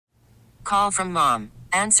Call from mom.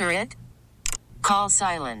 Answer it. Call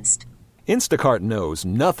silenced. Instacart knows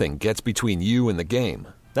nothing gets between you and the game.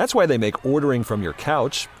 That's why they make ordering from your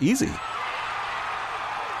couch easy.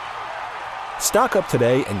 Stock up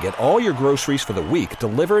today and get all your groceries for the week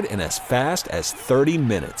delivered in as fast as 30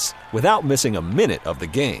 minutes without missing a minute of the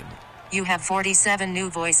game. You have 47 new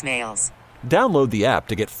voicemails. Download the app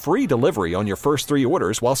to get free delivery on your first 3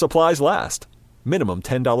 orders while supplies last. Minimum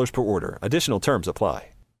 $10 per order. Additional terms apply.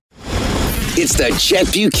 It's the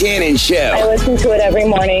Chet Buchanan Show. I listen to it every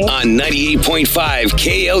morning. On 98.5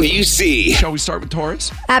 KLUC. Shall we start with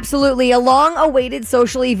Taurus? Absolutely. A long-awaited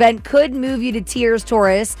social event could move you to tears,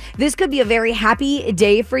 Taurus. This could be a very happy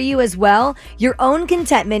day for you as well. Your own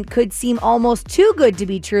contentment could seem almost too good to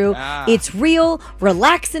be true. Yeah. It's real.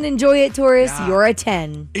 Relax and enjoy it, Taurus. Yeah. You're a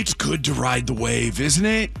 10. It's good to ride the wave, isn't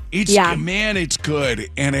it? Man, it's good.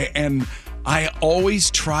 And I always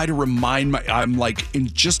try to remind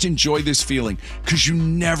just enjoy this feeling because you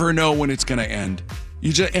never know when it's going to end.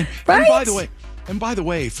 Right? And by the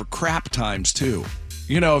way, for crap times too,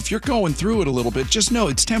 if you're going through it a little bit, just know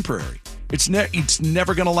it's temporary. It's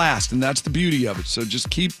never going to last, and that's the beauty of it. So just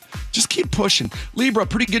keep pushing. Libra,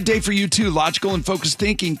 pretty good day for you too. Logical and focused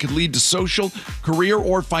thinking could lead to social, career,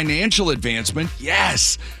 or financial advancement.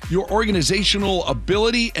 Yes, your organizational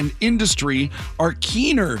ability and industry are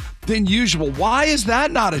keener than usual. Why is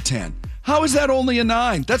that not a 10? How is that only a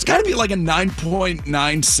 9? That's got to be like a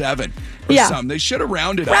 9.97 or something. They should have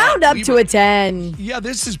rounded up. Round up to a 10. Yeah,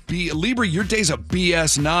 this is Libra, your day's a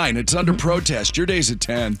BS 9. It's under protest. Your day's a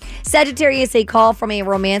 10. Sagittarius, a call from a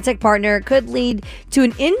romantic partner could lead to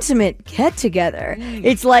an intimate get-together.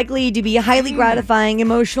 It's likely to be highly gratifying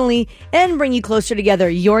emotionally and bring you closer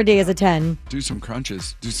together. Your day is a 10. Do some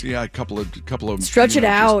crunches. A couple of stretch it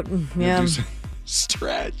out.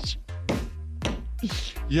 Stretch.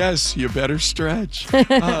 Yes, you better stretch.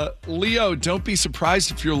 Leo, don't be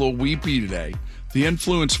surprised if you're a little weepy today. The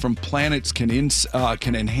influence from planets can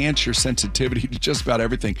enhance your sensitivity to just about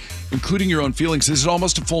everything, including your own feelings. Is it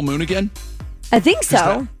almost a full moon again? I think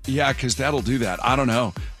so. Because that'll do that. I don't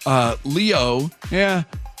know. Leo,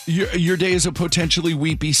 your day is a potentially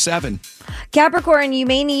weepy 7. Capricorn, you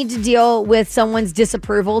may need to deal with someone's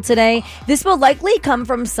disapproval today. This will likely come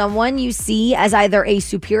from someone you see as either a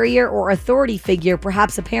superior or authority figure,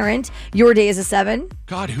 perhaps a parent. Your day is a 7.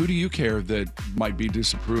 God, who do you care that might be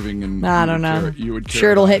disapproving? And I don't know. You would care.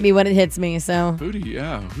 Sure, it'll hit me when it hits me. So who do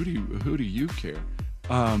you care?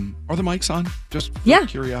 Are the mics on? Just for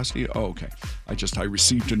curiosity. Oh, okay. I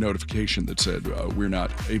received a notification that said we're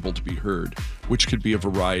not able to be heard, which could be a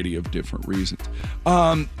variety of different reasons.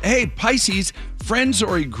 Hey, Pisces, friends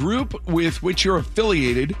or a group with which you're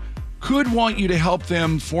affiliated could want you to help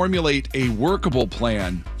them formulate a workable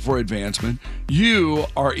plan for advancement. You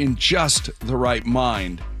are in just the right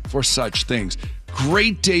mind for such things.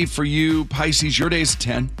 Great day for you, Pisces. Your day is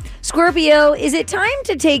 10. Scorpio, is it time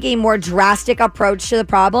to take a more drastic approach to the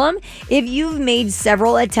problem? If you've made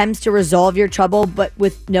several attempts to resolve your trouble but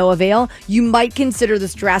with no avail, you might consider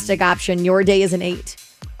this drastic option. Your day is an 8.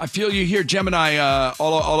 I feel you here, Gemini.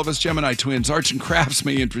 All of us Gemini twins. Arts and crafts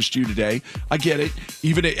may interest you today. I get it.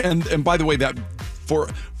 And by the way, that for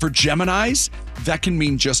Geminis, that can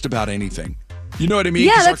mean just about anything. You know what I mean?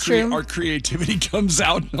 Yeah, that's true. Our creativity comes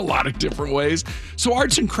out in a lot of different ways. So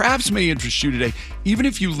arts and crafts may interest you today. Even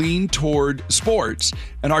if you lean toward sports,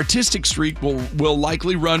 an artistic streak will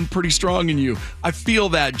likely run pretty strong in you. I feel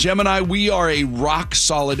that. Gemini, we are a rock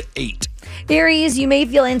solid 8. Aries, you may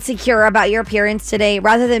feel insecure about your appearance today.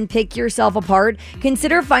 Rather than pick yourself apart,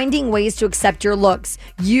 consider finding ways to accept your looks.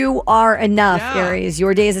 You are enough, Aries.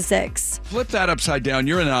 Your day is a 6. Flip that upside down.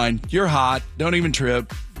 You're a 9. You're hot. Don't even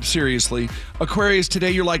trip. Seriously. Aquarius, today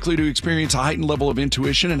you're likely to experience a heightened level of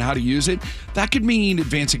intuition and how to use it. That could mean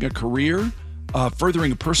advancing a career,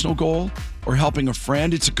 furthering a personal goal, or helping a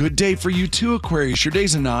friend. It's a good day for you too, Aquarius. Your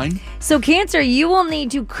day's a 9. So Cancer, you will need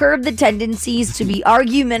to curb the tendencies to be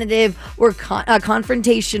argumentative or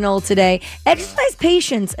confrontational today. Exercise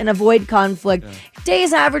patience and avoid conflict. Day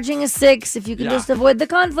is averaging a 6. If you can just avoid the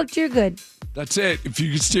conflict, you're good. That's it. If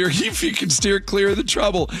you can steer clear of the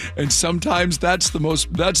trouble. And sometimes that's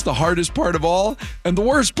the hardest part of all and the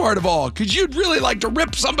worst part of all, because you'd really like to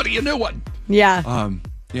rip somebody a new one. Yeah.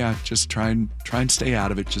 Just try and stay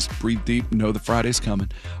out of it. Just breathe deep. Know the Friday's coming.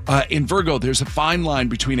 In Virgo, there's a fine line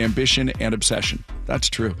between ambition and obsession. That's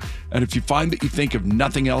true. And if you find that you think of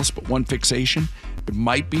nothing else but one fixation, it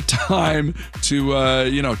might be time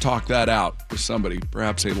to, talk that out with somebody,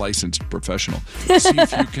 perhaps a licensed professional.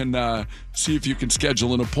 See if you can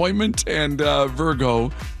schedule an appointment. And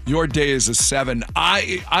Virgo, your day is a 7.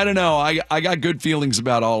 I don't know. I got good feelings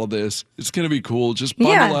about all of this. It's going to be cool. Just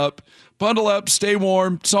bundle up, stay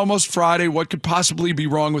warm. It's almost Friday. What could possibly be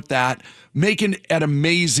wrong with that? Make an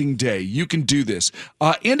amazing day. You can do this.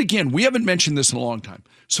 And again, we haven't mentioned this in a long time.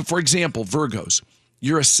 So, for example, Virgos,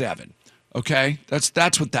 you're a 7. Okay?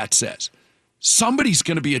 That's what that says. Somebody's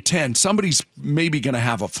going to be a 10. Somebody's maybe going to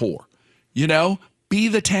have a 4. Be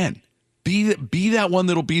the 10. Be that one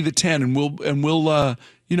that'll be the 10, and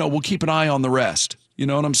we'll keep an eye on the rest. You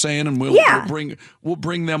know what I'm saying? And we'll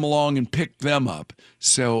bring them along and pick them up.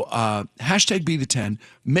 So hashtag be the 10.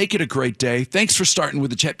 Make it a great day. Thanks for starting with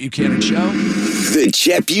the Chet Buchanan Show. The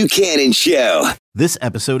Chet Buchanan Show. This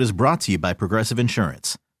episode is brought to you by Progressive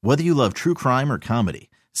Insurance. Whether you love true crime or comedy,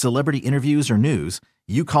 celebrity interviews or news,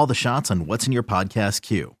 you call the shots on what's in your podcast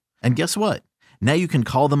queue. And guess what? Now you can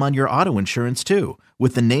call them on your auto insurance too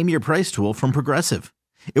with the Name Your Price tool from Progressive.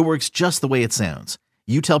 It works just the way it sounds.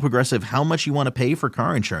 You tell Progressive how much you want to pay for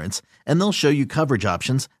car insurance, and they'll show you coverage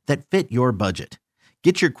options that fit your budget.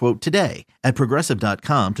 Get your quote today at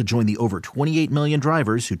Progressive.com to join the over 28 million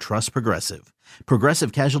drivers who trust Progressive.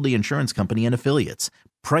 Progressive Casualty Insurance Company and Affiliates.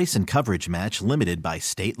 Price and coverage match limited by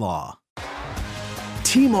state law.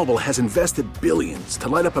 T-Mobile has invested billions to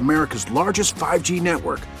light up America's largest 5G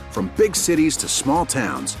network, from big cities to small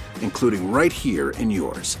towns, including right here in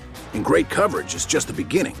yours. And great coverage is just the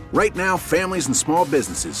beginning. Right now, families and small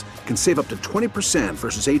businesses can save up to 20%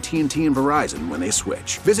 versus AT&T and Verizon when they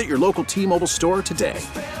switch. Visit your local T-Mobile store today.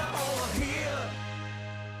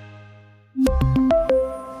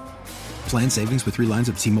 Plan savings with 3 lines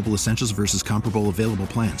of T-Mobile Essentials versus comparable available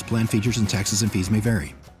plans. Plan features and taxes and fees may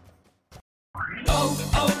vary.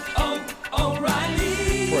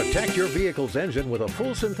 Protect your vehicle's engine with a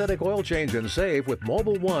full synthetic oil change and save with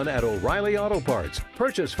Mobil 1 at O'Reilly Auto Parts.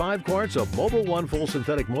 Purchase 5 quarts of Mobil 1 full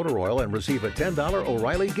synthetic motor oil and receive a $10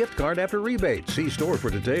 O'Reilly gift card after rebate. See store for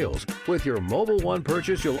details. With your Mobil 1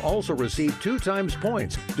 purchase, you'll also receive 2 times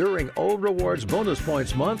points during O Rewards Bonus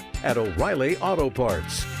Points Month at O'Reilly Auto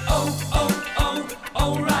Parts.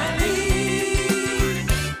 O'Reilly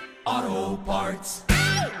Auto Parts.